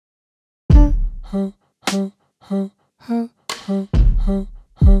Yep,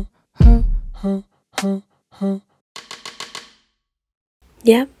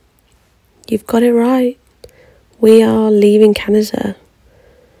 you've got it right. We are leaving Canada.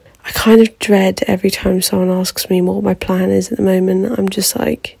 I kind of dread every time someone asks me what my plan is at the moment. I'm just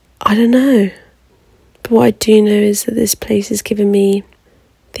like, I don't know. But what I do know is that this place has given me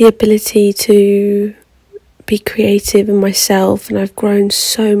the ability to be creative in myself, and I've grown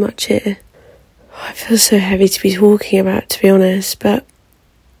so much here. I feel so heavy to be talking about, to be honest, but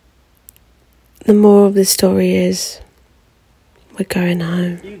the moral of the story is we're going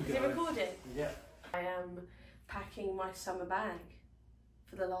home. Is it recording? Yeah. I am packing my summer bag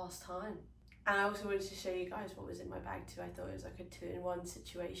for the last time. And I also wanted to show you guys what was in my bag too. I thought it was like a 2-in-1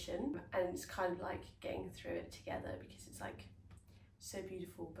 situation, and it's kind of like getting through it together because it's like so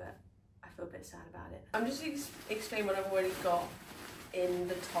beautiful, but I feel a bit sad about it. I'm just going to explain what I've already got in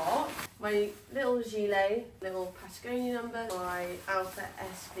the top. My little gilet, little Patagonia number, my Alpha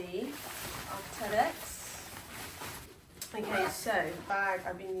SV Arcteryx. Okay, so bag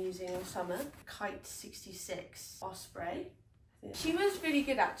I've been using all summer, Kite 66 Osprey. She was really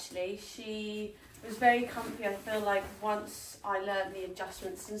good actually. She was very comfy. I feel like once I learned the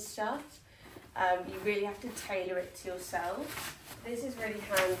adjustments and stuff, you really have to tailor it to yourself. This is really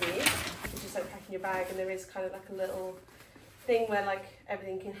handy. It's just like packing your bag, and there is kind of like a little thing where like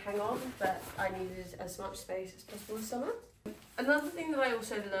everything can hang on, but I needed as much space as possible this summer. Another thing that I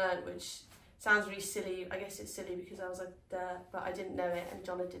also learned, which sounds really silly, I guess it's silly because I was like, duh, but I didn't know it, and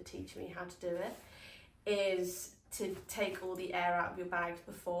Jonna did teach me how to do it, is to take all the air out of your bags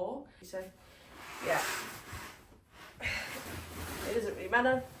before. So yeah, it doesn't really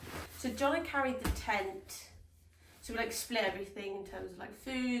matter. So Jonna carried the tent, so we like split everything in terms of like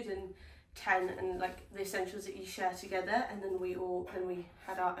food and tent and like the essentials that you share together, and then we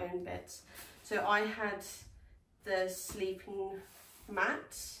had our own bits. So I had the sleeping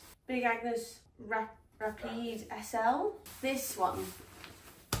mat, Big Agnes Rapide SL. This one,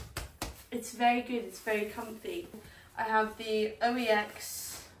 it's very good, it's very comfy. I have the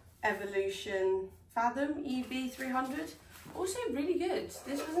OEX Evolution Fathom EB 300, also really good.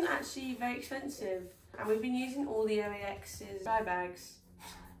 This wasn't actually very expensive, and we've been using all the OEX's dry bags.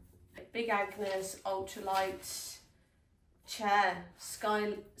 Big Agnes Ultralight chair,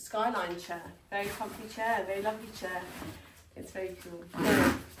 Skyline chair, very comfy chair, very lovely chair. It's very cool.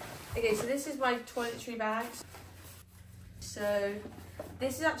 Okay, so this is my toiletry bags. So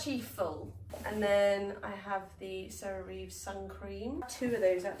this is actually full, and then I have the Sarah Reeves sun cream, 2 of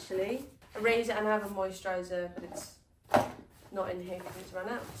those actually, a razor, and I have a moisturiser, but it's not in here because it's run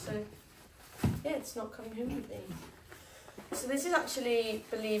out. So yeah, it's not coming home with me. So this is actually,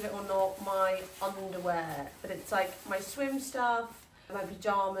 believe it or not, my underwear, but it's like my swim stuff, my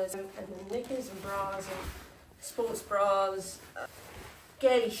pyjamas, and then knickers and bras and sports bras,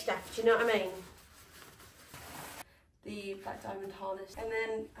 girly stuff, do you know what I mean? The black diamond harness, and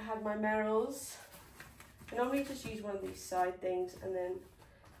then I have my Merrells. I normally just use one of these side things, and then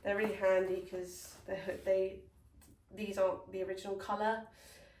they're really handy because these aren't the original colour.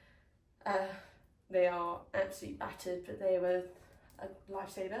 They are absolutely battered, but they were a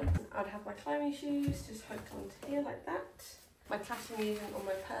lifesaver. I'd have my climbing shoes just hooked onto here like that. My classroom using on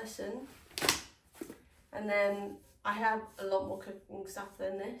my person. And then I have a lot more cooking stuff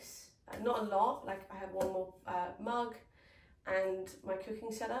than this. Not a lot, like I have one more mug, and my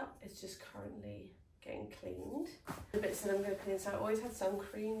cooking setup is just currently getting cleaned. The bits that I'm going to clean, so I always had sun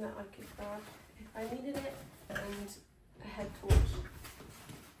cream that I could grab if I needed it, and a head torch.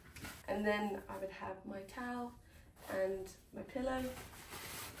 And then I would have my towel and my pillow,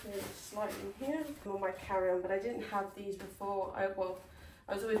 slightly in here, or my carry-on, but I didn't have these before. I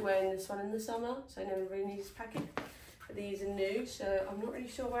was always wearing this one in the summer, so I never really needed to pack it. But these are new, so I'm not really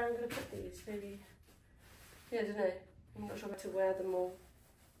sure where I'm going to put these. Maybe, yeah, I don't know. I'm not sure how to wear them all.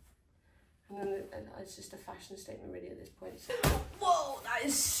 And then it's just a fashion statement really at this point. So. Whoa, that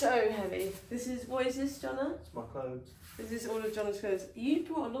is so heavy. This is, what is this, Jonna? It's my clothes. This is all of Jonna's clothes. You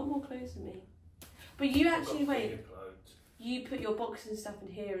brought a lot more clothes than me. But you actually, wait, you put your boxes and stuff in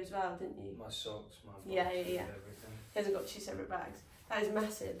here as well, didn't you? My socks, my boxes, yeah. everything. He hasn't got 2 separate bags. That is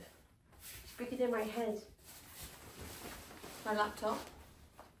massive. It's bigger than my head. My laptop.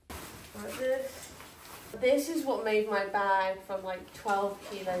 Like this. This is what made my bag from like 12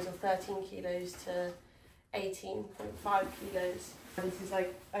 kilos or 13 kilos to 18.5 kilos. This is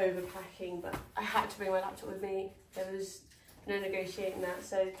like overpacking, but I had to bring my laptop with me. There was no negotiating that.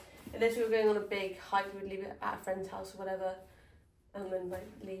 So unless we were going on a big hike, we would leave it at a friend's house or whatever, and then like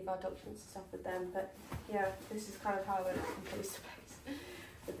leave our documents and stuff with them. But yeah, this is kind of how I went from place to place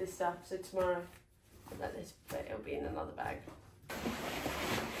with this stuff. So tomorrow like this, but it'll be in another bag.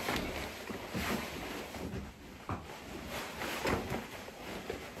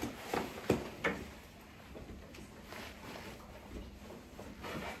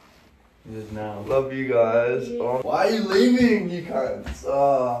 Now. Love you guys. Yeah. Oh, why are you leaving? You can't.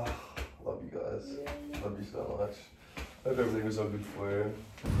 Oh, love you guys. Love you so much. Hope everything was all good for you.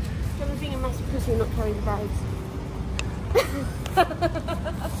 Never being a massive pussy and not carrying the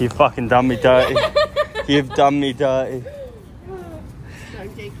bags. You fucking done me dirty. You've done me dirty. No, I'm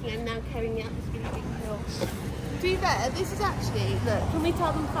joking. I'm now carrying out this really big hill. To be fair, this is actually, look, can we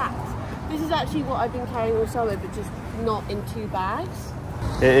tell them facts? This is actually what I've been carrying all summer, but just not in 2 bags.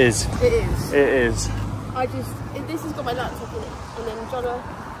 It is. It is. It is. This has got my laptop in it, and then Jonna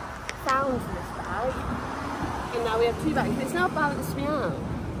found this bag, and now we have 2 bags. It's now balanced me out.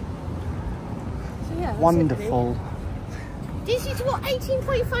 So yeah. Wonderful. This is what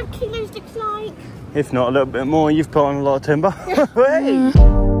 18.5 kilos looks like. If not a little bit more, you've put on a lot of timber.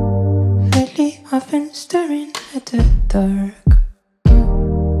 Lately, I've been staring at the dark.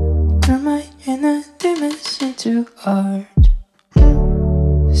 Turn my inner demons into art.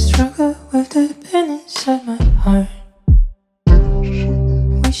 Struggle with the pain inside my heart.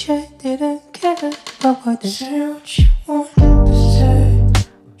 Wish I didn't care about what they say. What you want to say,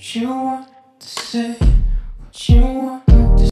 what you want to say.